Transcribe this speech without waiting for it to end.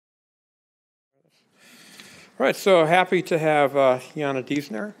Right, so happy to have Jana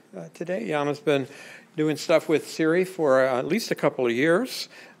Diesner today. Jana's been doing stuff with CIRI for at least a couple of years.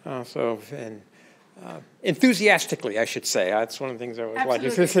 Enthusiastically, I should say. That's one of the things I always like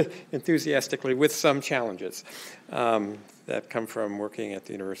to say, enthusiastically with some challenges that come from working at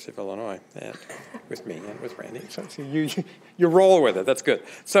the University of Illinois and with me and with Randy. So you roll with it. That's good.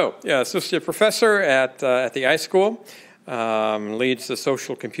 So, yeah, associate professor at the iSchool. Leads the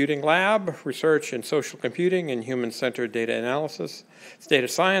Social Computing Lab, research in social computing and human-centered data analysis. It's data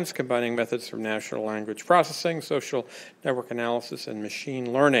science, combining methods from natural language processing, social network analysis, and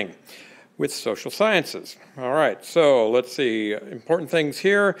machine learning with social sciences. All right, so let's see. Important things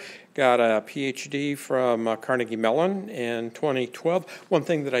here. Got a PhD from Carnegie Mellon in 2012. One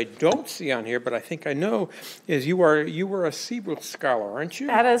thing that I don't see on here, but I think I know, is you were a Siebel Scholar, aren't you?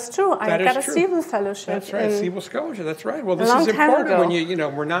 That is true. I got a Siebel Fellowship. That's right, Siebel Scholarship. That's right. Well, this is important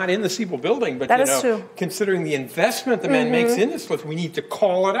when we're not in the Siebel building, but considering the investment the man makes in this list, we need to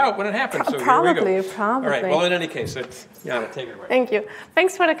call it out when it happens. So probably. All right. Well, in any case, Jana, take it away. Thank you.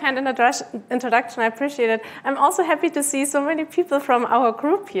 Thanks for the kind introduction. I appreciate it. I'm also happy to see so many people from our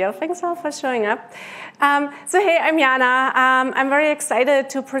group here. Thanks all for showing up. Hey, I'm Jana. I'm very excited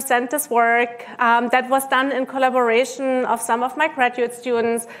to present this work that was done in collaboration of some of my graduate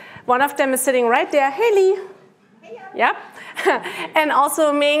students. One of them is sitting right there, Haley. Hey, yeah. And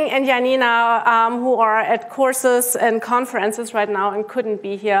also Ming and Janina, who are at courses and conferences right now and couldn't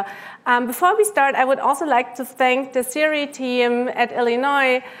be here. Before we start, I would also like to thank the CIRI team at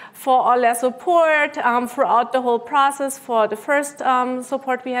Illinois for all their support throughout the whole process, for the first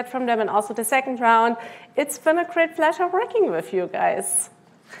support we had from them and also the second round. It's been a great pleasure working with you guys.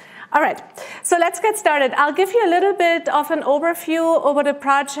 All right, so let's get started. I'll give you a little bit of an overview over the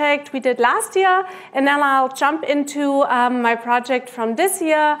project we did last year, and then I'll jump into my project from this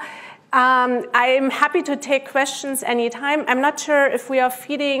year. I'm happy to take questions anytime. I'm not sure if we are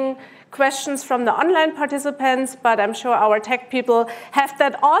feeding questions from the online participants, but I'm sure our tech people have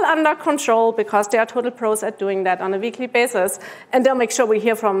that all under control because they are total pros at doing that on a weekly basis. And they'll make sure we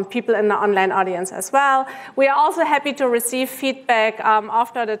hear from people in the online audience as well. We are also happy to receive feedback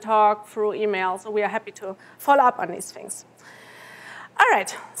after the talk through email, so we are happy to follow up on these things. All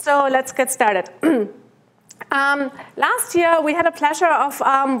right, so let's get started. Last year, we had a pleasure of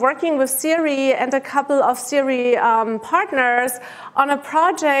working with CIRI and a couple of CIRI partners on a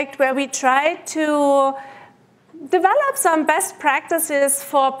project where we tried to develop some best practices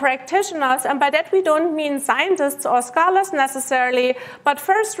for practitioners, and by that we don't mean scientists or scholars necessarily, but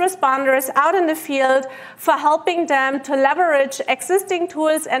first responders out in the field for helping them to leverage existing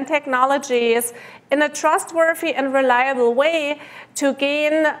tools and technologies in a trustworthy and reliable way to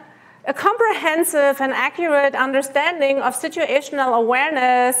gain a comprehensive and accurate understanding of situational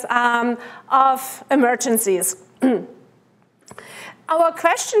awareness of emergencies. Our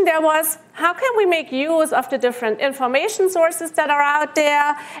question there was, how can we make use of the different information sources that are out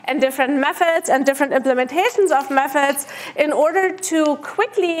there and different methods and different implementations of methods in order to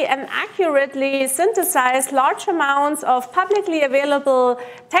quickly and accurately synthesize large amounts of publicly available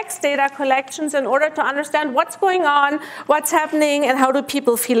text data collections in order to understand what's going on, what's happening, and how do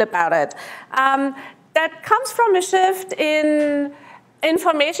people feel about it. That comes from a shift in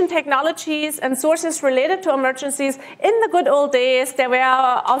information technologies and sources related to emergencies. In the good old days, there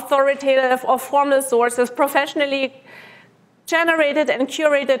were authoritative or formal sources, professionally generated and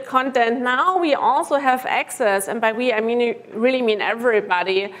curated content. Now we also have access, and by we I really mean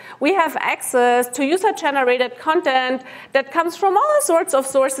everybody. We have access to user-generated content that comes from all sorts of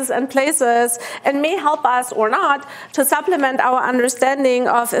sources and places and may help us or not to supplement our understanding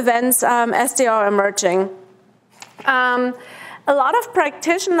of events as they are emerging. A lot of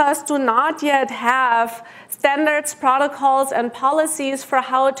practitioners do not yet have standards, protocols, and policies for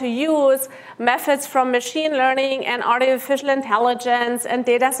how to use methods from machine learning and artificial intelligence and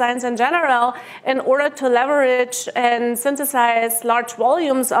data science in general in order to leverage and synthesize large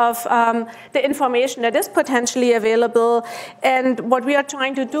volumes of the information that is potentially available. And what we are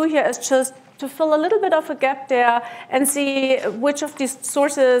trying to do here is just to fill a little bit of a gap there and see which of these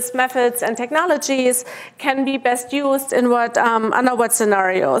sources, methods, and technologies can be best used in what, under what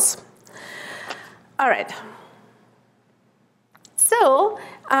scenarios. All right. So,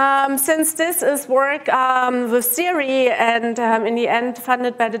 since this is work with CIRI and in the end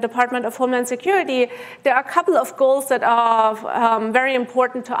funded by the Department of Homeland Security, there are a couple of goals that are very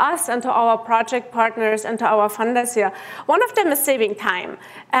important to us and to our project partners and to our funders here. One of them is saving time.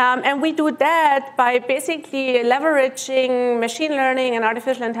 And we do that by basically leveraging machine learning and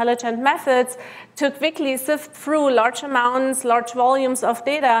artificial intelligence methods to quickly sift through large amounts, large volumes of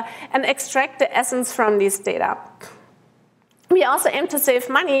data and extract the essence from these data. We also aim to save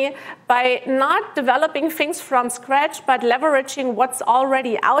money by not developing things from scratch, but leveraging what's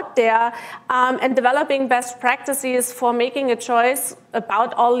already out there and developing best practices for making a choice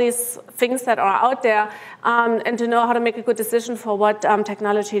about all these things that are out there and to know how to make a good decision for what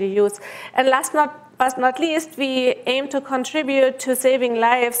technology to use. And last but not least, we aim to contribute to saving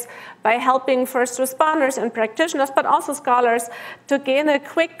lives by helping first responders and practitioners, but also scholars, to gain a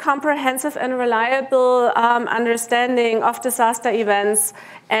quick, comprehensive, and reliable understanding of disaster events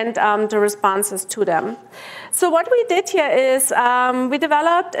and the responses to them. So what we did here is we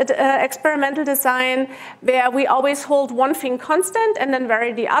developed an experimental design where we always hold one thing constant and then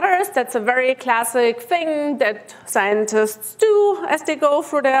vary the others. That's a very classic thing that scientists do as they go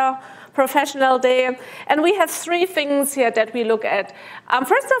through their professional day. And we have three things here that we look at.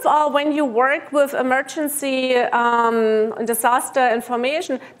 First of all, when you work with emergency disaster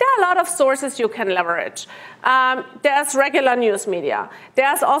information, there are a lot of sources you can leverage. There's regular news media.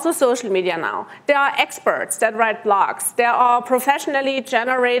 There's also social media now. There are experts that write blogs. There are professionally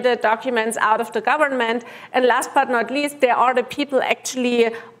generated documents out of the government. And last but not least, there are the people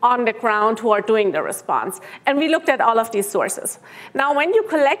actually on the ground who are doing the response. And we looked at all of these sources. Now, when you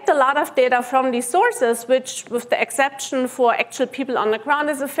collect a lot of data from these sources, which with the exception for actual people on the ground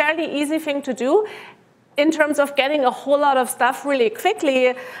is a fairly easy thing to do, in terms of getting a whole lot of stuff really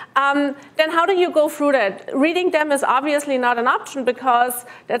quickly, then how do you go through that? Reading them is obviously not an option because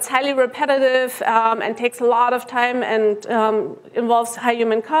that's highly repetitive and takes a lot of time and involves high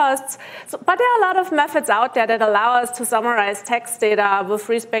human costs. But there are a lot of methods out there that allow us to summarize text data with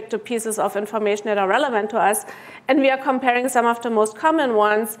respect to pieces of information that are relevant to us. And we are comparing some of the most common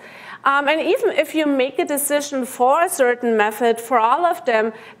ones. And even if you make a decision for a certain method, for all of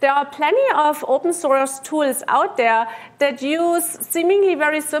them, there are plenty of open source tools out there that use seemingly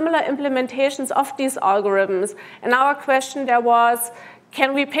very similar implementations of these algorithms. And our question there was,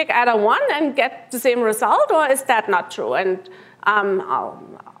 can we pick either one and get the same result, or is that not true? And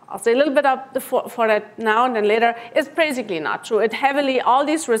I'll say a little bit for that now and then later. It's basically not true. It heavily, all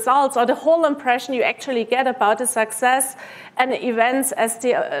these results, or the whole impression you actually get about the success and events as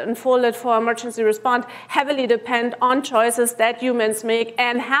they unfolded for emergency response heavily depend on choices that humans make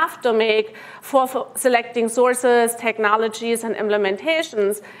and have to make for selecting sources, technologies, and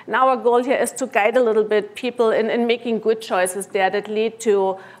implementations. And our goal here is to guide a little bit people in making good choices there that lead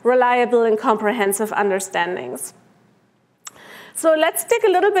to reliable and comprehensive understandings. So let's dig a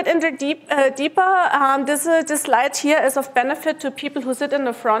little bit into deeper. This slide here is of benefit to people who sit in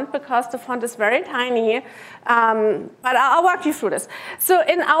the front because the font is very tiny. But I'll walk you through this. So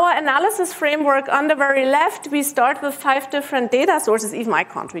in our analysis framework on the very left, we start with 5 different data sources. Even I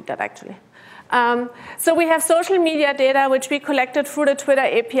can't read that, actually. So we have social media data, which we collected through the Twitter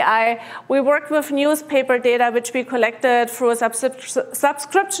API. We worked with newspaper data, which we collected through a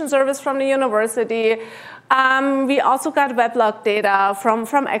subscription service from the university. We also got weblog data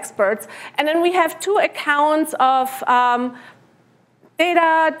from experts. And then we have 2 accounts of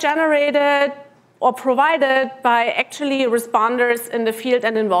data generated or provided by actually responders in the field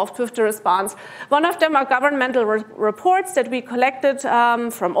and involved with the response. One of them are governmental reports that we collected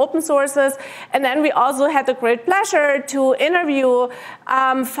from open sources. And then we also had the great pleasure to interview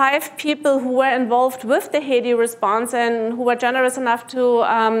 5 people who were involved with the Haiti response and who were generous enough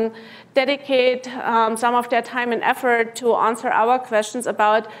to dedicate some of their time and effort to answer our questions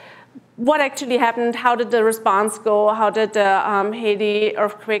about what actually happened, how did the response go, how did the Haiti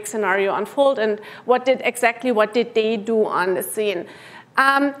earthquake scenario unfold, and what did they do on the scene.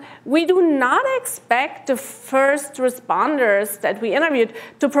 We do not expect the first responders that we interviewed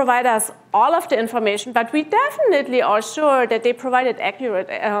to provide us all of the information, but we definitely are sure that they provided accurate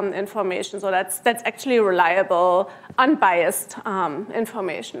information, so that's actually reliable, unbiased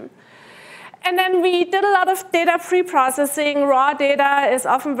information. And then we did a lot of data pre-processing. Raw data is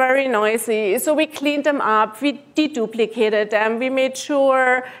often very noisy, so we cleaned them up, we deduplicated them, we made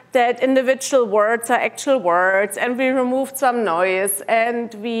sure that individual words are actual words, and we removed some noise,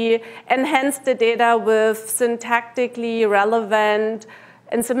 and we enhanced the data with syntactically relevant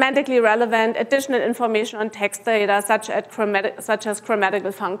and semantically relevant additional information on text data, such as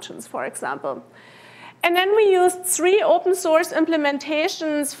grammatical functions, for example. And then we used 3 open source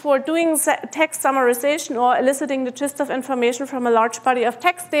implementations for doing text summarization or eliciting the gist of information from a large body of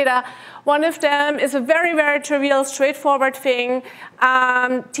text data. One of them is a very, very trivial, straightforward thing.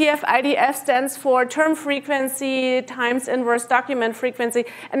 TF-IDF stands for term frequency times inverse document frequency.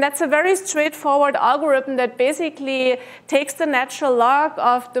 And that's a very straightforward algorithm that basically takes the natural log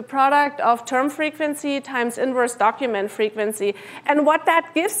of the product of term frequency times inverse document frequency. And what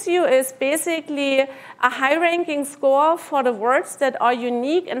that gives you is basically a high-ranking score for the words that are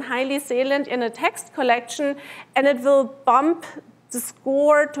unique and highly salient in a text collection, and it will bump the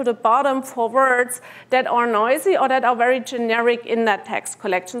score to the bottom for words that are noisy or that are very generic in that text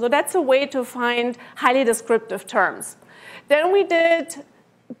collection. So that's a way to find highly descriptive terms. Then we did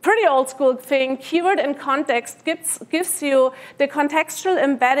pretty old school thing. Keyword and context gives you the contextual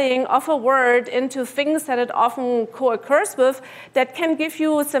embedding of a word into things that it often co-occurs with that can give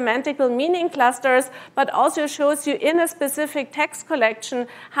you semantical meaning clusters, but also shows you in a specific text collection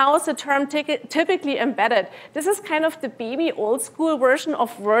how is the term typically embedded. This is kind of the baby old school version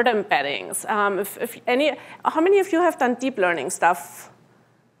of word embeddings. How many of you have done deep learning stuff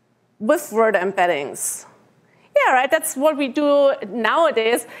with word embeddings? Yeah, right, that's what we do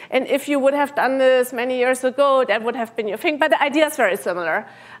nowadays. And if you would have done this many years ago, that would have been your thing. But the idea is very similar.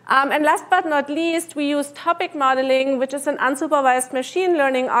 And last but not least, we use topic modeling, which is an unsupervised machine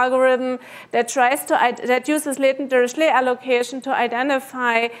learning algorithm that uses latent Dirichlet allocation to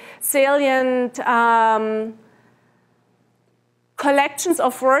identify salient collections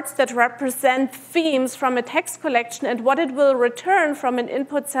of words that represent themes from a text collection, and what it will return from an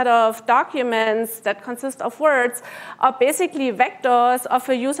input set of documents that consist of words are basically vectors of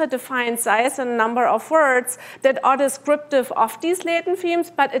a user-defined size and number of words that are descriptive of these latent themes,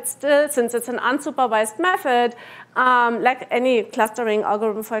 but it's still, since it's an unsupervised method, like any clustering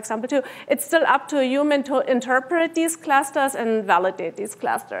algorithm, for example, too, it's still up to a human to interpret these clusters and validate these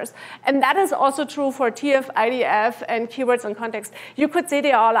clusters. And that is also true for TF, IDF, and keywords and context. You could say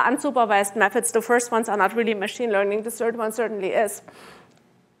they are all unsupervised methods. The first ones are not really machine learning. The third one certainly is.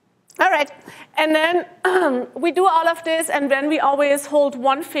 All right, and then we do all of this, and then we always hold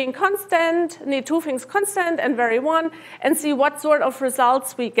one thing constant, two things constant, and vary one, and see what sort of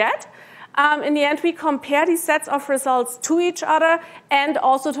results we get. In the end, we compare these sets of results to each other and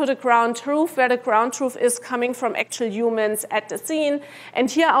also to the ground truth, where the ground truth is coming from actual humans at the scene. And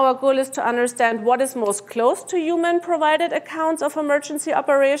here our goal is to understand what is most close to human-provided accounts of emergency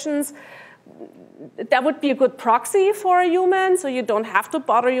operations. That would be a good proxy for a human, so you don't have to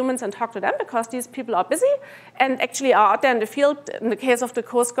bother humans and talk to them because these people are busy and actually are out there in the field, in the case of the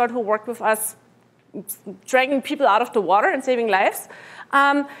Coast Guard who worked with us, dragging people out of the water and saving lives.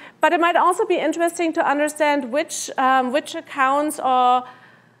 But it might also be interesting to understand which accounts or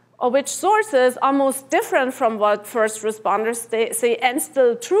which sources are most different from what first responders say and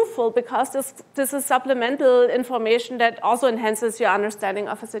still truthful, because this is supplemental information that also enhances your understanding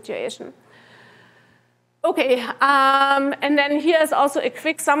of a situation. Okay, and then here's also a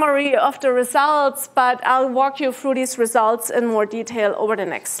quick summary of the results, but I'll walk you through these results in more detail over the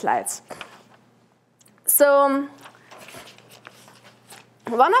next slides. So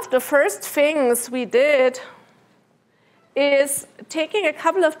one of the first things we did is taking a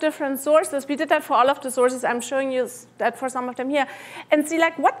couple of different sources. We did that for all of the sources. I'm showing you that for some of them here. And see,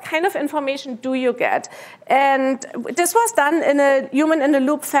 like, what kind of information do you get? And this was done in a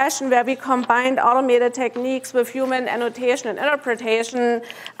human-in-the-loop fashion where we combined automated techniques with human annotation and interpretation.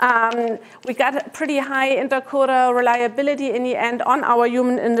 We got pretty high intercoder reliability in the end on our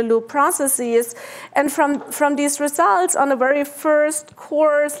human-in-the-loop processes. And from these results, on the very first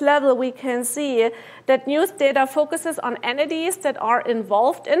course level, we can see that news data focuses on entities that are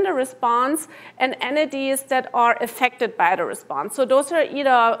involved in the response and entities that are affected by the response. So those are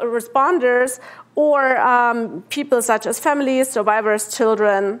either responders or people such as families, survivors,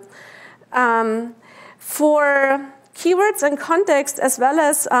 children. For keywords and context, as well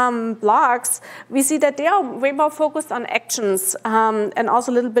as blogs, we see that they are way more focused on actions and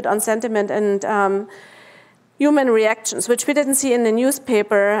also a little bit on sentiment and human reactions, which we didn't see in the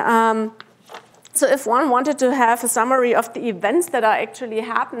newspaper. So if one wanted to have a summary of the events that are actually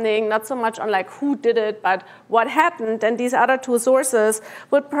happening, not so much on like who did it, but what happened, then these other two sources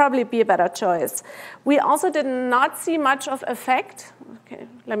would probably be a better choice. We also did not see much of effect. Okay,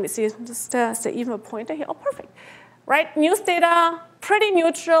 let me see, is there even a pointer here? Oh, perfect. Right, news data, pretty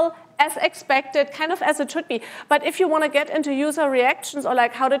neutral, as expected, kind of as it should be. But if you want to get into user reactions or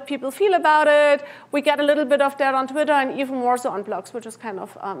like how did people feel about it, we get a little bit of that on Twitter and even more so on blogs, which is kind of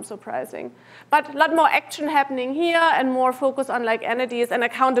surprising. But a lot more action happening here and more focus on like entities, and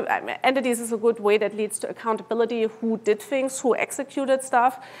entities is a good way that leads to accountability, who did things, who executed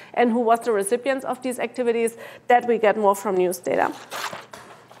stuff, and who was the recipients of these activities, that we get more from news data.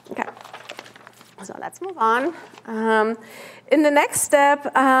 Okay, so let's move on. In the next step,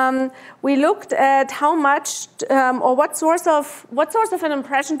 we looked at how much or what source of an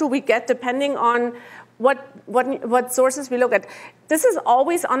impression do we get depending on what sources we look at. This is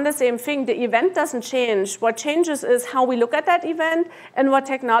always on the same thing. The event doesn't change. What changes is how we look at that event and what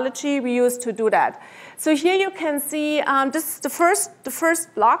technology we use to do that. So here you can see this is the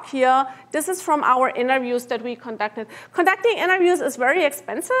first block here. This is from our interviews that we conducted. Conducting interviews is very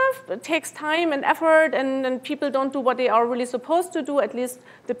expensive. It takes time and effort, and people don't do what they are really supposed to do, at least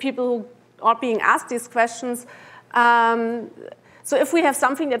the people who are being asked these questions. So if we have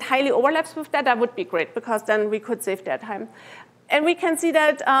something that highly overlaps with that, that would be great, because then we could save their time. And we can see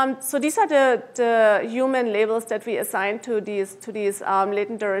that, so these are the human labels that we assign to these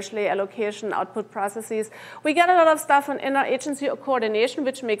latent Dirichlet allocation output processes. We get a lot of stuff on interagency coordination,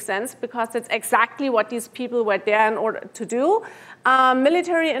 which makes sense because that's exactly what these people were there in order to do.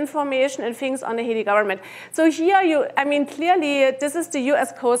 Military information and things on the Haiti government. So here, clearly, this is the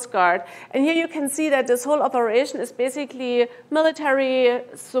US Coast Guard. And here you can see that this whole operation is basically military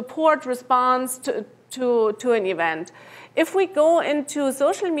support response to an event. If we go into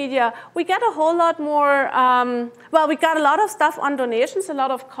social media, we get a whole lot more, we got a lot of stuff on donations, a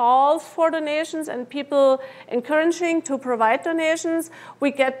lot of calls for donations and people encouraging to provide donations.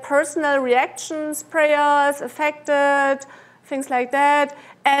 We get personal reactions, prayers, affected, things like that.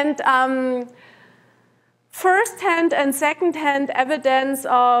 And first-hand and second-hand evidence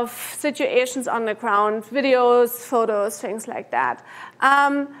of situations on the ground, videos, photos, things like that.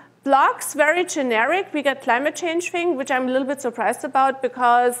 Blogs, very generic. We get climate change thing, which I'm a little bit surprised about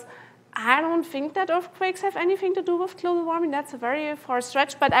because I don't think that earthquakes have anything to do with global warming. That's a very far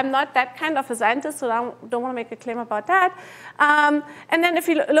stretch, but I'm not that kind of a scientist, so I don't want to make a claim about that. And then if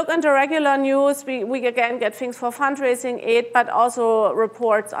you look into regular news, we again get things for fundraising, aid, but also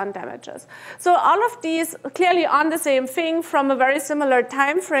reports on damages. So all of these clearly on the same thing from a very similar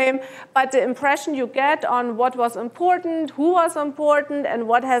time frame, but the impression you get on what was important, who was important, and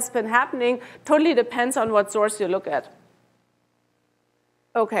what has been happening totally depends on what source you look at.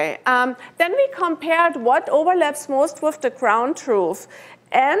 Okay, then we compared what overlaps most with the ground truth.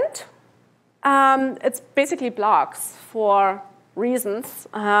 And it's basically blogs for reasons.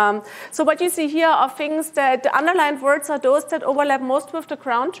 So what you see here are things that the underlined words are those that overlap most with the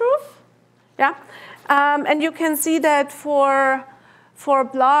ground truth. Yeah, and you can see that for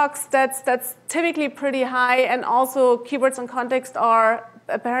blogs, that's typically pretty high, and also keywords and context are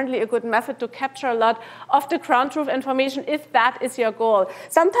apparently a good method to capture a lot of the ground truth information if that is your goal.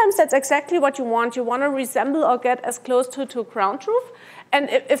 Sometimes that's exactly what you want. You want to resemble or get as close to ground truth. And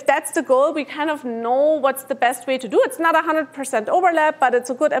if that's the goal, we kind of know what's the best way to do it. It's not 100% overlap, but it's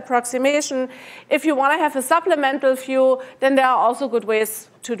a good approximation. If you want to have a supplemental view, then there are also good ways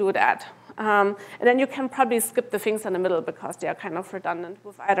to do that. And then you can probably skip the things in the middle because they are kind of redundant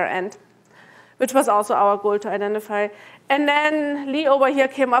with either end, which was also our goal to identify. And then Lee over here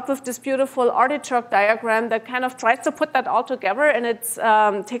came up with this beautiful artichoke diagram that kind of tries to put that all together, and it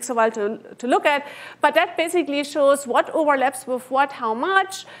takes a while to look at. But that basically shows what overlaps with what, how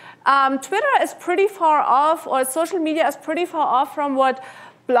much. Twitter is pretty far off, or social media is pretty far off from what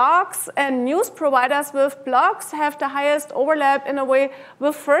blogs and news providers with. Blogs have the highest overlap in a way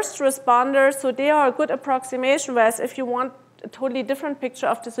with first responders, so they are a good approximation, whereas if you want a totally different picture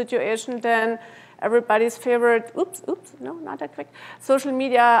of the situation than everybody's favorite, no, not that quick, social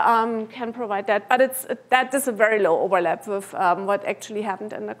media can provide that. But that is a very low overlap with what actually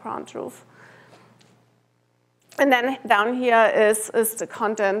happened in the ground truth. And then down here is the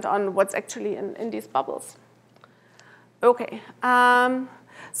content on what's actually in these bubbles. Okay.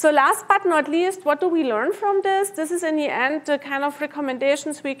 So last but not least, what do we learn from this? This is in the end the kind of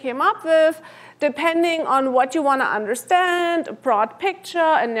recommendations we came up with, depending on what you want to understand, a broad picture,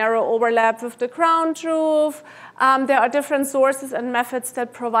 a narrow overlap with the ground truth. There are different sources and methods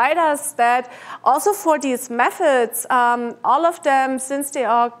that provide us that. Also for these methods, all of them, since they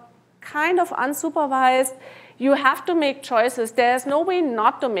are kind of unsupervised, you have to make choices. There's no way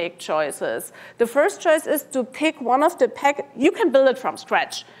not to make choices. The first choice is to pick one of the you can build it from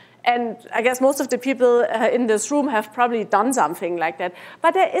scratch. And I guess most of the people in this room have probably done something like that.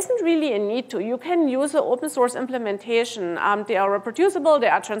 But there isn't really a need to. You can use an open source implementation. They are reproducible, they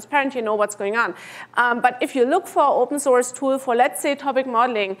are transparent, you know what's going on. But if you look for an open source tool for, let's say, topic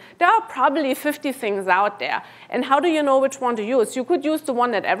modeling, there are probably 50 things out there. And how do you know which one to use? You could use the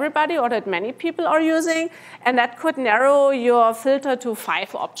one that everybody or that many people are using, and that could narrow your filter to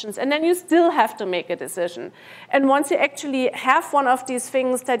 5 options. And then you still have to make a decision. And once you actually have one of these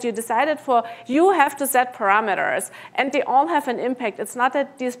things that you decided for, you have to set parameters. And they all have an impact. It's not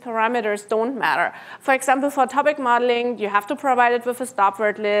that these parameters don't matter. For example, for topic modeling, you have to provide it with a stop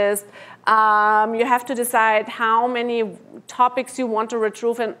word list. You have to decide how many topics you want to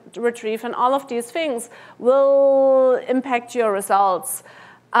retrieve, and all of these things will impact your results.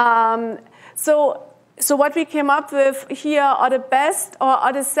 So what we came up with here are the best, or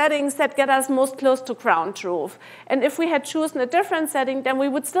are the settings that get us most close to ground truth. And if we had chosen a different setting, then we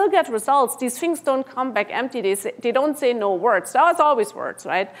would still get results. These things don't come back empty. They don't say no words. There's always words,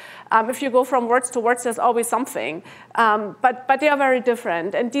 right? If you go from words to words, there's always something. But they are very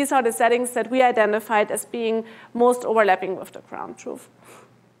different. And these are the settings that we identified as being most overlapping with the ground truth.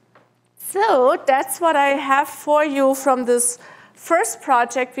 So that's what I have for you from this first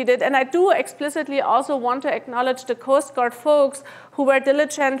project we did, and I do explicitly also want to acknowledge the Coast Guard folks who were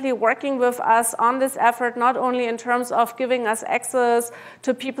diligently working with us on this effort, not only in terms of giving us access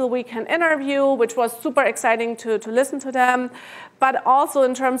to people we can interview, which was super exciting to listen to them, but also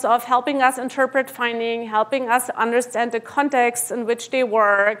in terms of helping us interpret finding, helping us understand the context in which they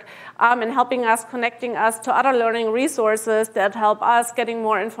work, and helping us, connecting us to other learning resources that help us getting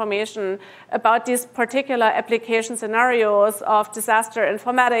more information about these particular application scenarios of disaster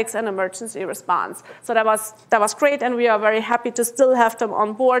informatics and emergency response. So that was great, and we are very happy to still have them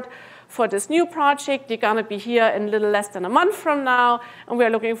on board for this new project. They're going to be here in a little less than a month from now, and we are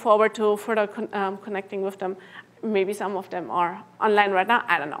looking forward to further connecting with them. Maybe some of them are online right now.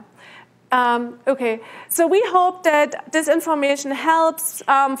 I don't know. Okay, so we hope that this information helps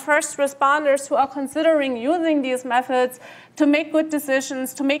first responders who are considering using these methods to make good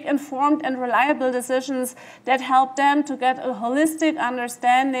decisions, to make informed and reliable decisions that help them to get a holistic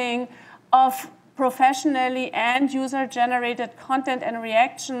understanding of professionally and user-generated content and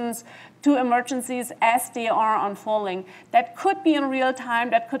reactions to emergencies as they are unfolding. That could be in real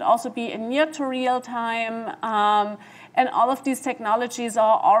time, that could also be in near to real time, and all of these technologies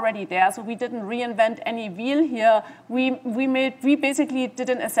are already there. So we didn't reinvent any wheel here. We basically did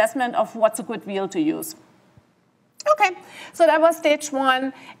an assessment of what's a good wheel to use. Okay, so that was stage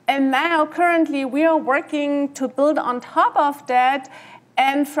 1. And now currently we are working to build on top of that.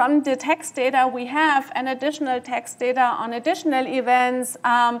 And from the text data we have, and additional text data on additional events,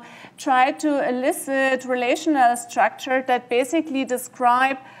 try to elicit relational structure that basically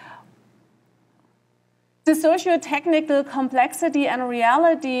describe the socio-technical complexity and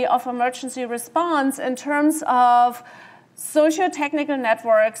reality of emergency response in terms of socio-technical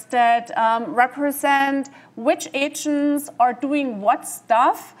networks that represent which agents are doing what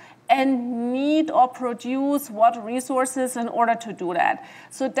stuff and need or produce what resources in order to do that.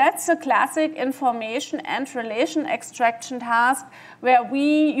 So that's a classic information and relation extraction task where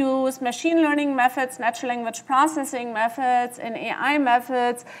we use machine learning methods, natural language processing methods, and AI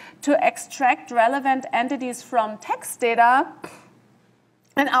methods to extract relevant entities from text data.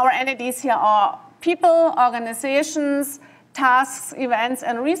 And our entities here are people, organizations, tasks, events,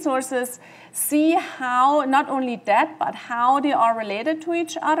 and resources. See how, not only that, but how they are related to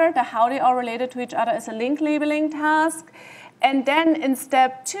each other. The how they are related to each other is a link labeling task. And then in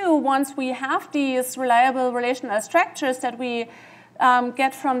step 2, once we have these reliable relational structures that we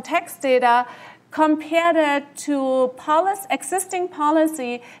get from text data, compare that to existing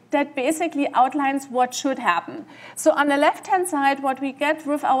policy that basically outlines what should happen. So on the left-hand side, what we get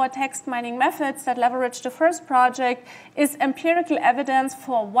with our text mining methods that leverage the first project is empirical evidence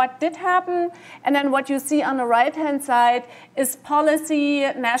for what did happen. And then what you see on the right-hand side is policy,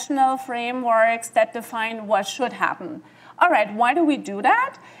 national frameworks that define what should happen. All right, why do we do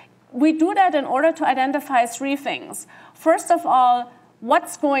that? We do that in order to identify 3 things. First of all,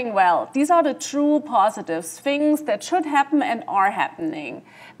 what's going well? These are the true positives, things that should happen and are happening.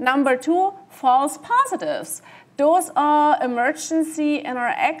 Number 2, false positives. Those are emergency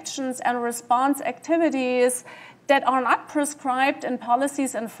interactions and response activities that are not prescribed in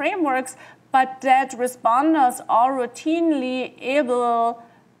policies and frameworks, but that responders are routinely able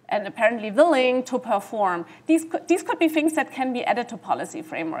and apparently willing to perform. These could be things that can be added to policy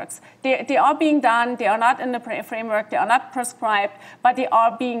frameworks. They are being done. They are not in the framework. They are not prescribed, but they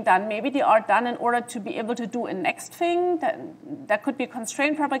are being done. Maybe they are done in order to be able to do a next thing. That could be a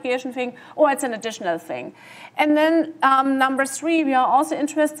constraint propagation thing, or it's an additional thing. And then number 3, we are also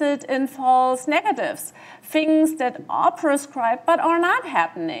interested in false negatives, things that are prescribed but are not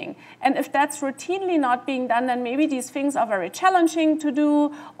happening. And if that's routinely not being done, then maybe these things are very challenging to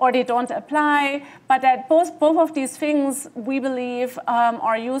do, or they don't apply. But that both of these things, we believe,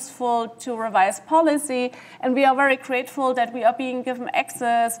 are useful to revise policy. And we are very grateful that we are being given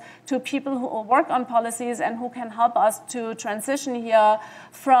access to people who work on policies and who can help us to transition here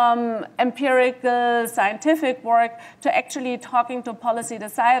from empirical scientific work to actually talking to policy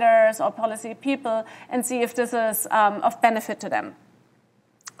deciders or policy people and see if this is of benefit to them.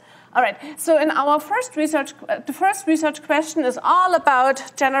 All right, so in our first research, the first research question is all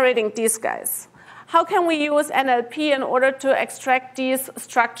about generating these guys. How can we use NLP in order to extract these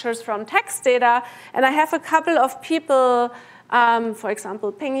structures from text data? And I have a couple of people, for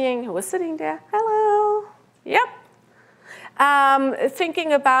example, Ping Ying, who was sitting there. Hello. Yep.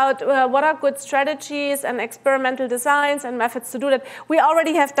 Thinking about what are good strategies and experimental designs and methods to do that. We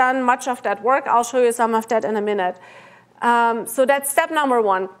already have done much of that work. I'll show you some of that in a minute. So that's step number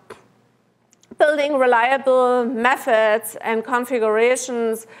 1. Building reliable methods and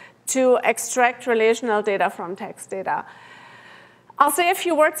configurations to extract relational data from text data. I'll say a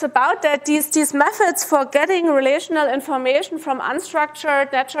few words about that. These methods for getting relational information from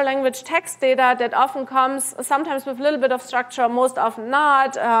unstructured natural language text data that often comes sometimes with a little bit of structure, most often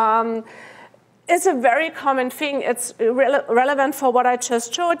not, is a very common thing. It's relevant for what I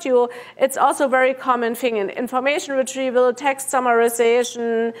just showed you. It's also a very common thing in information retrieval, text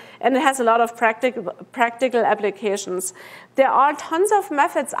summarization, and it has a lot of practical applications. There are tons of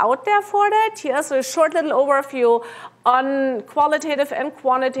methods out there for that. Here's a short little overview on qualitative and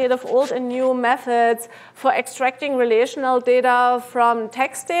quantitative old and new methods for extracting relational data from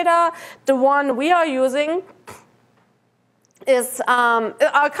text data. The one we are using is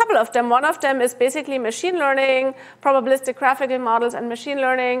a couple of them. One of them is basically machine learning, probabilistic graphical models and machine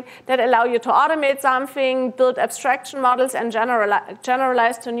learning that allow you to automate something, build abstraction models, and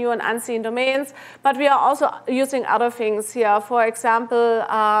generalize to new and unseen domains. But we are also using other things here. For example,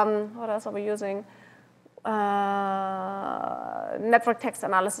 what else are we using? Network text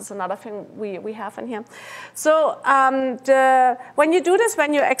analysis, another thing we have in here. So when you do this,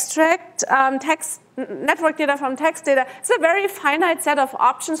 when you extract network data from text data, it's a very finite set of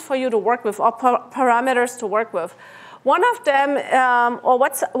options for you to work with, or parameters to work with. One of them, or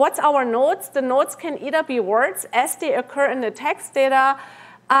what's our nodes? The nodes can either be words as they occur in the text data.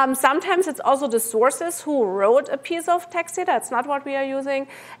 Sometimes it's also the sources who wrote a piece of text data. It's not what we are using.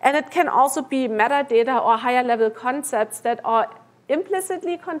 And it can also be metadata or higher level concepts that are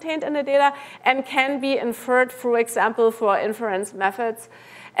implicitly contained in the data and can be inferred, for example, for inference methods.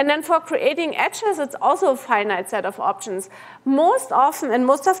 And then for creating edges, it's also a finite set of options. Most often, and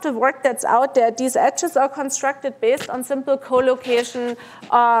most of the work that's out there, these edges are constructed based on simple co-location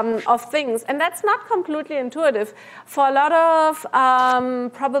of things. And that's not completely intuitive. For a lot of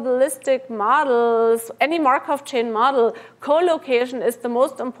probabilistic models, any Markov chain model, co-location is the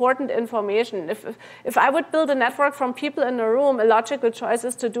most important information. If I would build a network from people in a room, a logical choice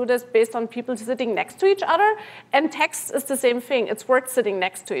is to do this based on people sitting next to each other. And text is the same thing. It's words sitting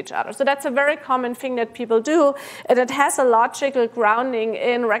next to each other. So that's a very common thing that people do. And it has a logical grounding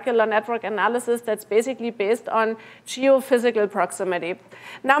in regular network analysis that's basically based on geophysical proximity.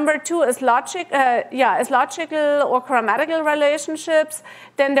 Number 2 is logical or grammatical relationships.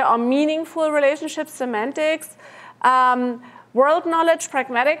 Then there are meaningful relationships, semantics. World knowledge,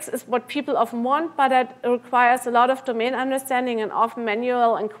 pragmatics is what people often want, but it requires a lot of domain understanding and often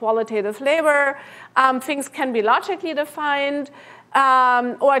manual and qualitative labor. Things can be logically defined.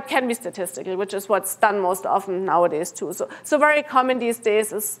 Or it can be statistical, which is what's done most often nowadays too. So very common these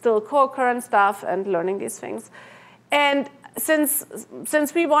days is still co-occurrent stuff and learning these things. And since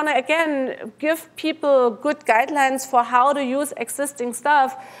we want to, again, give people good guidelines for how to use existing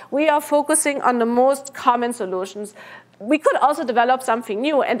stuff, we are focusing on the most common solutions. We could also develop something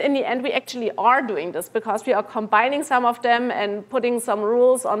new, and in the end, we actually are doing this because we are combining some of them and putting some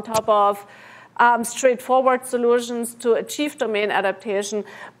rules on top of straightforward solutions to achieve domain adaptation.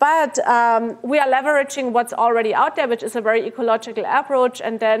 But we are leveraging what's already out there, which is a very ecological approach,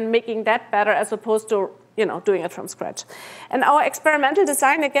 and then making that better as opposed to doing it from scratch. And our experimental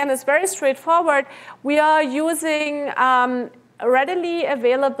design, again, is very straightforward. We are using readily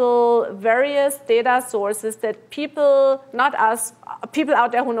available various data sources that people, not us, people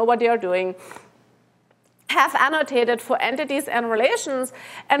out there who know what they are doing, have annotated for entities and relations,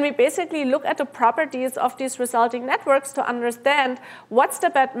 and we basically look at the properties of these resulting networks to understand what's the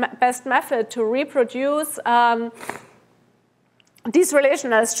best method to reproduce these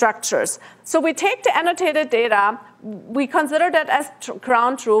relational structures. So we take the annotated data, we consider that as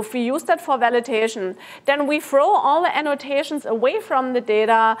ground truth, we use that for validation, then we throw all the annotations away from the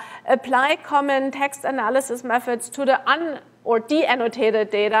data, apply common text analysis methods to the or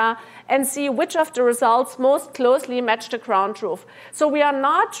de-annotated data, and see which of the results most closely match the ground truth. So we are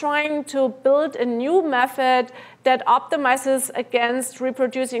not trying to build a new method that optimizes against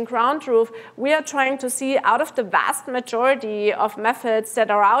reproducing ground truth. We are trying to see out of the vast majority of methods that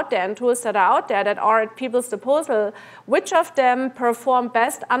are out there and tools that are out there that are at people's disposal, which of them perform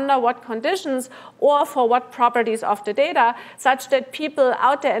best under what conditions or for what properties of the data, such that people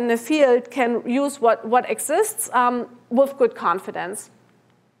out there in the field can use what exists with good confidence.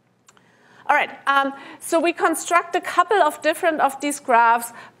 All right, so we construct a couple of different of these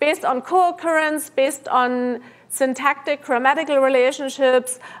graphs based on co-occurrence, based on syntactic grammatical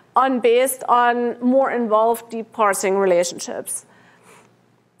relationships, based on more involved deep parsing relationships.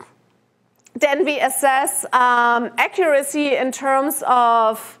 Then we assess accuracy in terms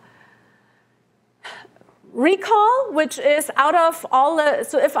of recall, which is out of all the,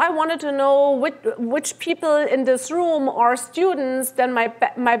 so if I wanted to know which people in this room are students, then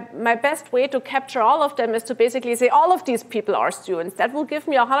my best way to capture all of them is to basically say all of these people are students. That will give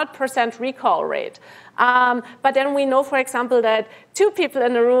me a 100% recall rate. But then we know, for example, that 2 people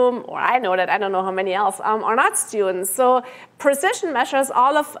in the room, or I know that, I don't know how many else, are not students. So precision measures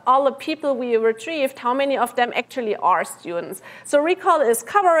all the people we retrieved, how many of them actually are students. So recall is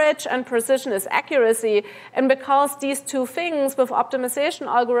coverage and precision is accuracy. And because these 2 things with optimization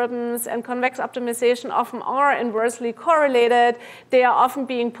algorithms and convex optimization often are inversely correlated, they are often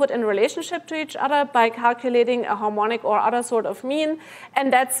being put in relationship to each other by calculating a harmonic or other sort of mean.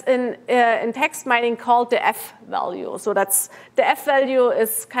 And that's in text mining called the F value. So that's the F value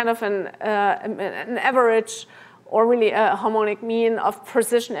is kind of an average or really a harmonic mean of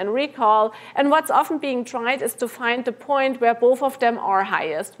precision and recall. And what's often being tried is to find the point where both of them are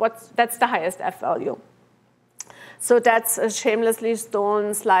highest. That's the highest F value. So that's a shamelessly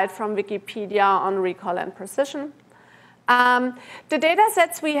stolen slide from Wikipedia on recall and precision. The data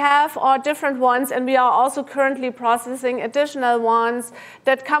sets we have are different ones, and we are also currently processing additional ones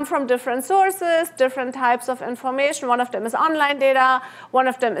that come from different sources, different types of information. One of them is online data, one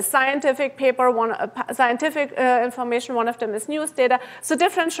of them is scientific paper, scientific information, one of them is news data. So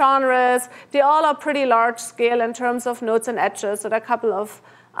different genres, they all are pretty large scale in terms of nodes and edges. So there are a couple of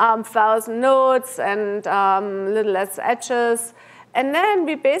 1,000 nodes and little less edges. And then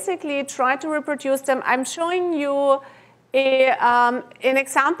we basically try to reproduce them. I'm showing you an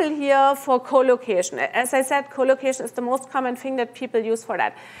example here for collocation. As I said, collocation is the most common thing that people use for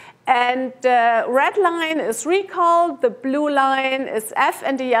that. And the red line is recall, the blue line is F,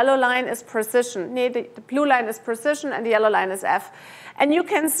 and the yellow line is precision. The blue line is precision, and the yellow line is F. And you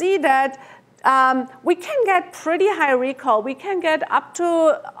can see that we can get pretty high recall. We can get up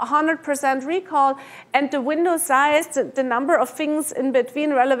to 100% recall, and the window size, the number of things in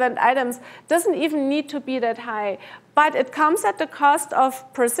between relevant items, doesn't even need to be that high. But it comes at the cost of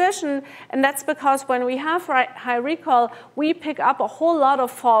precision, and that's because when we have high recall, we pick up a whole lot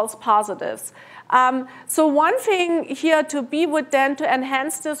of false positives. So one thing here to be would then to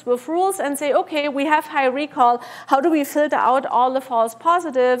enhance this with rules and say, okay, we have high recall. How do we filter out all the false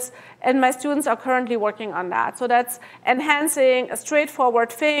positives? And my students are currently working on that. So that's enhancing a straightforward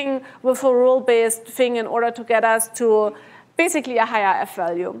thing with a rule-based thing in order to get us to basically a higher F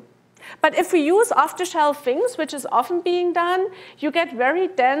value. But if we use off-the-shelf things, which is often being done, you get very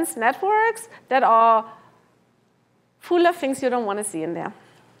dense networks that are full of things you don't want to see in there.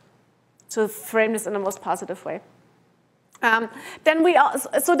 To frame this in the most positive way. Then we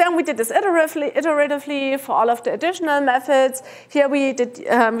did this iteratively for all of the additional methods. Here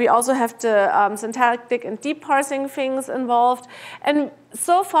we also have the syntactic and deep parsing things involved. And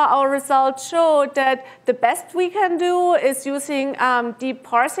so far our results show that the best we can do is using deep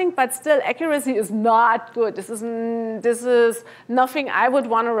parsing, but still accuracy is not good. This is nothing I would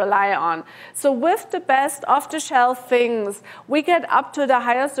want to rely on. So with the best off-the-shelf things, we get up to the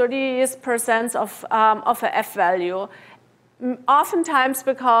higher 30% of a F value. Oftentimes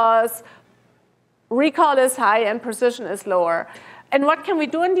because recall is high and precision is lower. And what can we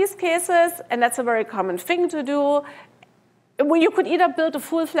do in these cases? And that's a very common thing to do. you could either build a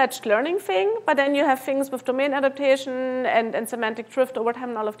full-fledged learning thing, but then you have things with domain adaptation and semantic drift over time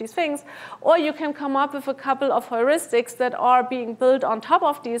and all of these things, or you can come up with a couple of heuristics that are being built on top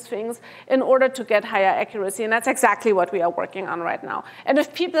of these things in order to get higher accuracy, and that's exactly what we are working on right now. And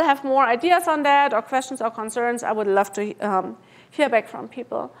if people have more ideas on that or questions or concerns, I would love to hear back from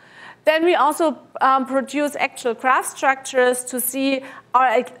people. Then we also produce actual graph structures to see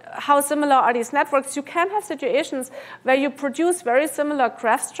how similar are these networks. You can have situations where you produce very similar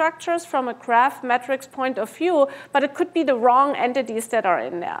graph structures from a graph metrics point of view, but it could be the wrong entities that are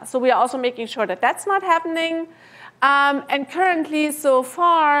in there. So we are also making sure that that's not happening. And currently, so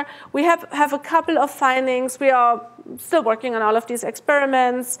far, we have a couple of findings. We are still working on all of these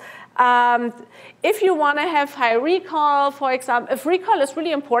experiments. If you want to have high recall, for example, if recall is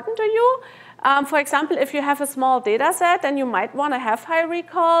really important to you, for example, if you have a small data set, then you might want to have high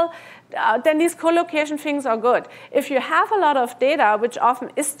recall. Then these collocation things are good. If you have a lot of data, which often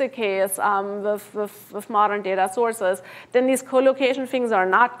is the case with modern data sources, then these collocation things are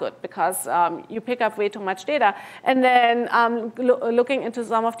not good because you pick up way too much data. And then looking into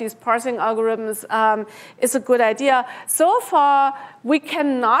some of these parsing algorithms is a good idea. So far, we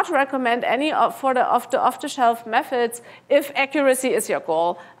cannot recommend any for the off-the-shelf methods if accuracy is your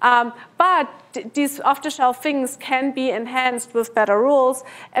goal. But these off-the-shelf things can be enhanced with better rules,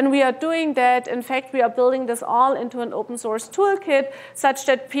 and we are doing that. In fact, we are building this all into an open source toolkit such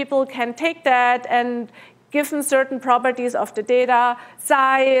that people can take that and given certain properties of the data,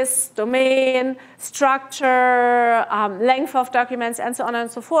 size, domain, structure, length of documents, and so on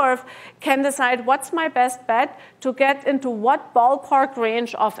and so forth, can decide what's my best bet to get into what ballpark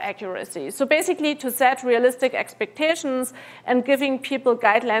range of accuracy. So basically to set realistic expectations and giving people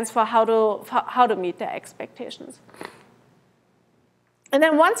guidelines for how to meet their expectations. And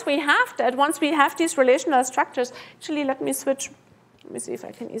then once we have that, once we have these relational structures, actually let me switch, let me see if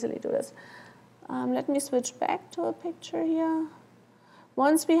I can easily do this. Let me switch back to a picture here.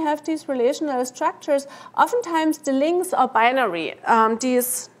 Once we have these relational structures, oftentimes the links are binary.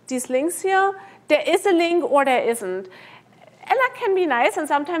 These links here, there is a link or there isn't. And that can be nice, and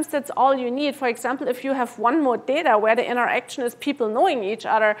sometimes that's all you need. For example, if you have one mode data where the interaction is people knowing each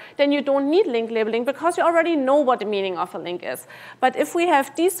other, then you don't need link labeling because you already know what the meaning of a link is. But if we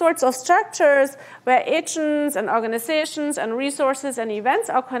have these sorts of structures where agents and organizations and resources and events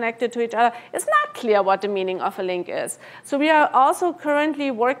are connected to each other, it's not clear what the meaning of a link is. So we are also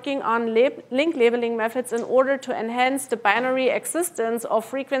currently working on link labeling methods in order to enhance the binary existence or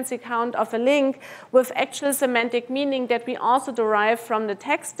frequency count of a link with actual semantic meaning that we also derive from the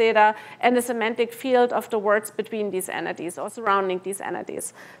text data and the semantic field of the words between these entities or surrounding these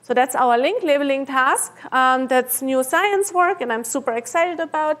entities. So that's our link labeling task. That's new science work, and I'm super excited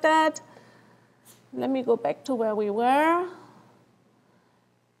about that. Let me go back to where we were.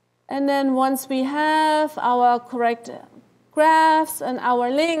 And then once we have our correct graphs and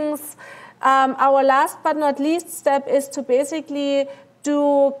our links, our last but not least step is to basically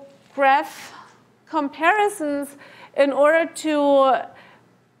do graph comparisons in order to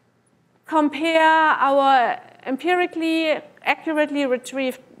compare our empirically accurately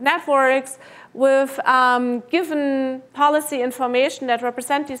retrieved networks with given policy information that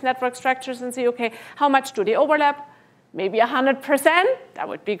represent these network structures and see, okay, how much do they overlap? Maybe 100%, that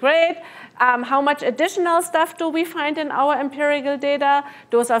would be great. How much additional stuff do we find in our empirical data?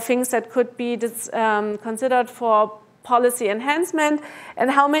 Those are things that could be considered for policy enhancement, and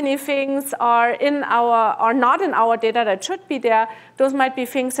how many things are not in our data that should be there. Those might be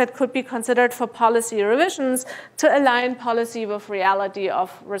things that could be considered for policy revisions to align policy with reality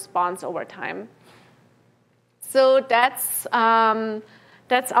of response over time. So that's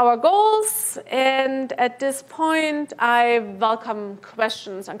our goals, and at this point, I welcome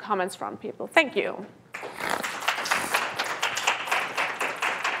questions and comments from people. Thank you.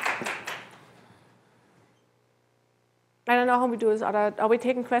 I don't know how we do this. Are we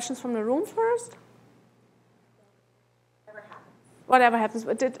taking questions from the room first? Whatever happens.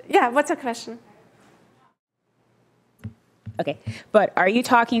 Yeah, what's your question? Okay, but are you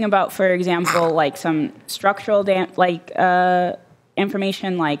talking about, for example, like some structural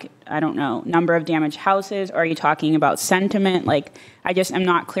information, like, I don't know, number of damaged houses, or are you talking about sentiment? Like, I just am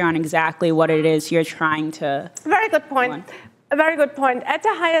not clear on exactly what it is you're trying to... Very good point. A very good point. At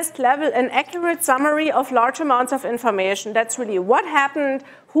the highest level, an accurate summary of large amounts of information. That's really what happened,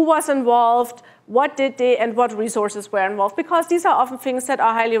 who was involved, what did they, and what resources were involved, because these are often things that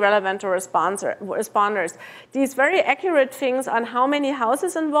are highly relevant to responders. These very accurate things on how many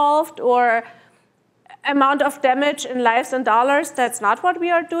houses involved or amount of damage in lives and dollars, that's not what we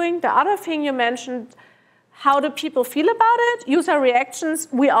are doing. The other thing you mentioned, How do people feel about it? User reactions,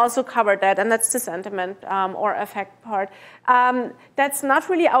 we also covered that, and that's the sentiment or effect part. That's not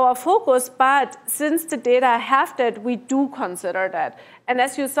really our focus, but since the data have that, we do consider that. And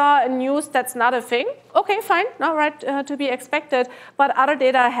as you saw in news, that's not a thing. Okay, fine, not right to be expected, but other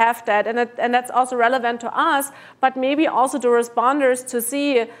data have that, and that's also relevant to us, but maybe also to responders to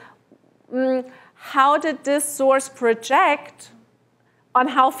see how did this source project on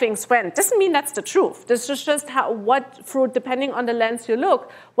how things went. Doesn't mean that's the truth. This is just depending on the lens you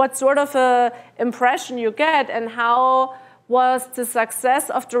look, what sort of a impression you get, and how was the success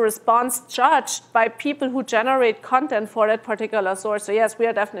of the response judged by people who generate content for that particular source. So yes, we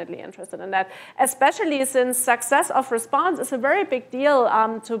are definitely interested in that, especially since success of response is a very big deal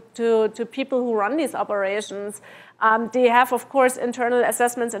to people who run these operations. They have, of course, internal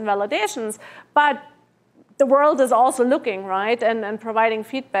assessments and validations, but the world is also looking, right, and providing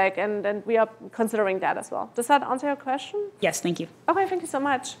feedback, and we are considering that as well. Does that answer your question? Yes, thank you. Okay, thank you so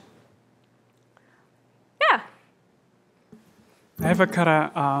much. Yeah. I have a kind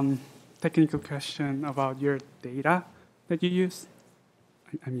of technical question about your data that you use.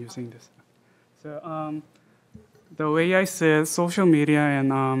 I'm using this. So the way I see social media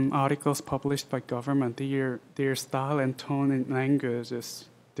and articles published by government, their style and tone and language is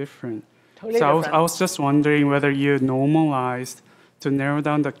different. Totally so different. I was just wondering whether you normalized to narrow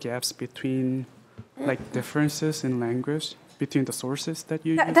down the gaps between differences in language between the sources that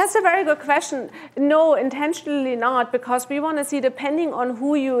you use? That's a very good question. No, intentionally not, because we want to see, depending on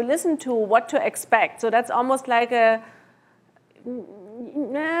who you listen to, what to expect. So that's almost like a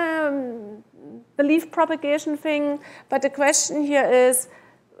belief propagation thing. But the question here is,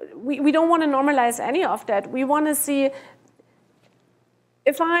 we don't want to normalize any of that. We want to see,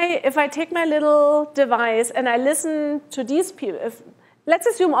 if I take my little device and I listen to these people, let's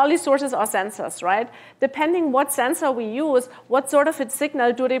assume all these sources are sensors, right? Depending what sensor we use, what sort of a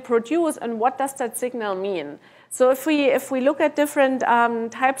signal do they produce, and what does that signal mean? So if we look at different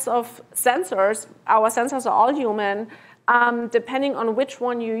types of sensors, our sensors are all human. Depending on which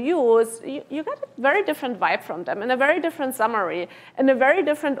one you use, you get a very different vibe from them, and a very different summary, and a very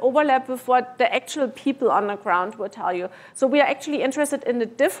different overlap with what the actual people on the ground will tell you. So we are actually interested in the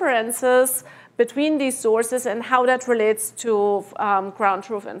differences between these sources and how that relates to ground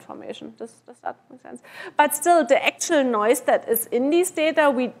truth information. Does that make sense? But still, the actual noise that is in these data,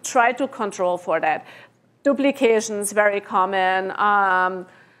 we try to control for that. Duplications, very common.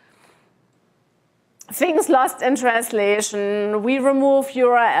 Things lost in translation. We remove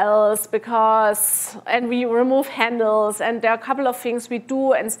URLs and we remove handles, and there are a couple of things we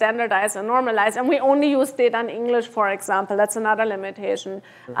do and standardize and normalize, and we only use data in English, for example. That's another limitation.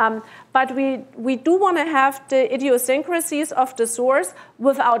 But we do want to have the idiosyncrasies of the source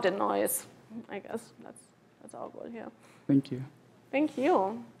without the noise. I guess that's our goal here. Thank you. Thank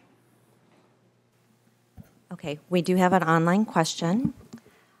you. Okay, we do have an online question.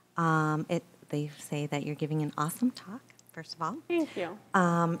 They say that you're giving an awesome talk, first of all. Thank you.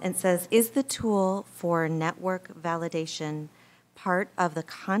 It says, is the tool for network validation part of the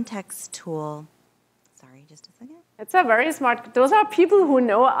context tool? Sorry, just a second. It's a very smart, those are people who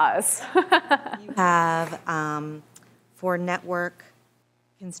know us. You have for network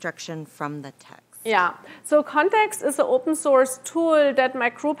construction from the text. Yeah, so Context is an open source tool that my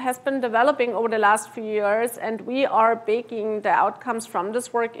group has been developing over the last few years, and we are baking the outcomes from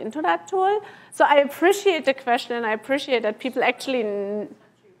this work into that tool. So I appreciate the question, and I appreciate that people actually...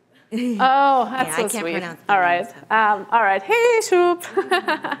 Oh, that's so sweet. All right. All right. Hey, Shoop.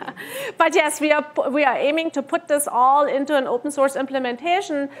 But yes, we are aiming to put this all into an open source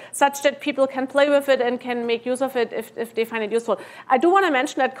implementation such that people can play with it and can make use of it if they find it useful. I do want to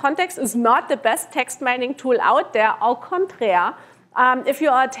mention that Context is not the best text mining tool out there. Au contraire. If you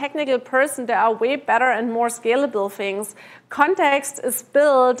are a technical person, there are way better and more scalable things. Context is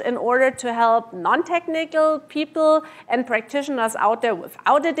built in order to help non-technical people and practitioners out there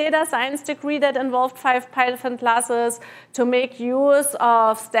without a data science degree that involved 5 Python classes to make use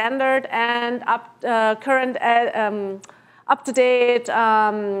of standard and up-to-date,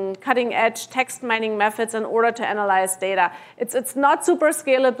 cutting-edge text mining methods in order to analyze data. It's not super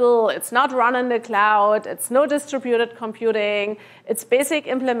scalable. It's not run in the cloud. It's no distributed computing. It's basic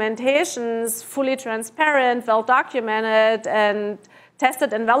implementations, fully transparent, well-documented, and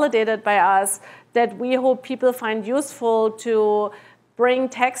tested and validated by us that we hope people find useful to bring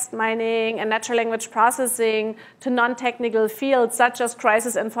text mining and natural language processing to non-technical fields such as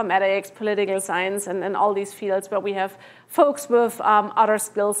crisis informatics, political science, and all these fields where we have folks with other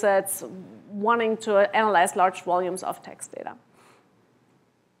skill sets wanting to analyze large volumes of text data.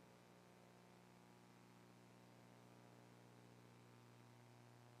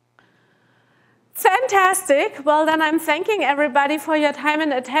 Fantastic. Well, then I'm thanking everybody for your time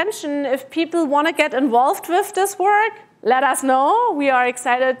and attention. If people want to get involved with this work, let us know. We are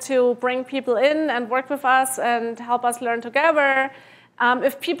excited to bring people in and work with us and help us learn together.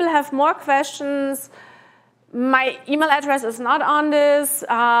 If people have more questions, my email address is not on this,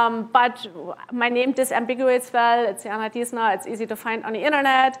 but my name disambiguates well. It's Jana Diesner. It's easy to find on the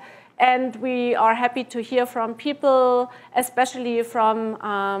internet. And we are happy to hear from people, especially from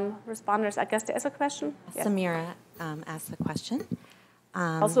responders. I guess there is a question. Yeah. Samira asked the question.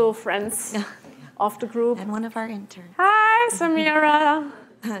 Also friends of the group. And one of our interns. Hi, Samira.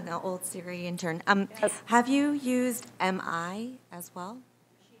 An old CIRI intern. Yes. Have you used MI as well?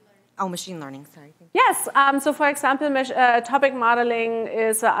 Oh, machine learning, sorry. Yes, so for example, topic modeling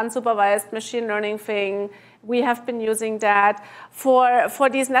is an unsupervised machine learning thing. We have been using that. For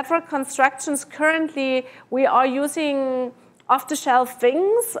these network constructions, currently we are using off-the-shelf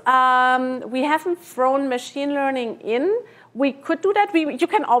things. We haven't thrown machine learning in. We could do that. You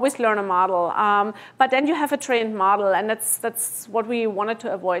can always learn a model, but then you have a trained model, and that's what we wanted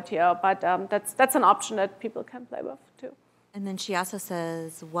to avoid here. But that's an option that people can play with too. And then she also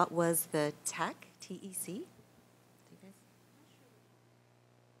says, what was the TEC, T-E-C?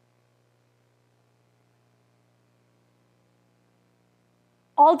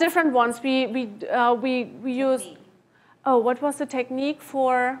 All different ones. We use. Oh, what was the technique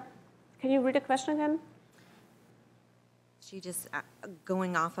for? Can you read the question again? She just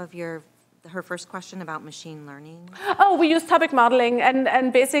going off of her first question about machine learning. Oh, we use topic modeling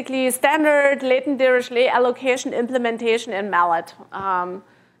and basically standard latent Dirichlet allocation implementation in Mallet.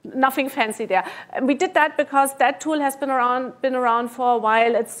 Nothing fancy there. And we did that because that tool has been around for a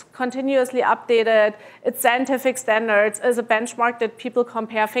while. It's continuously updated. It's scientific standards. It's a benchmark that people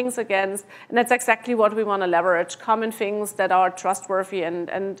compare things against. And that's exactly what we want to leverage, common things that are trustworthy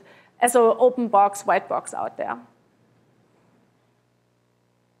and as an open box, white box out there.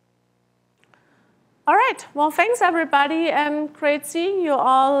 All right, well, thanks everybody, and great seeing you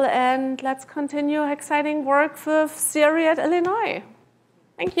all, and let's continue exciting work with CIRI at Illinois.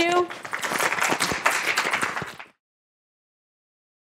 Thank you.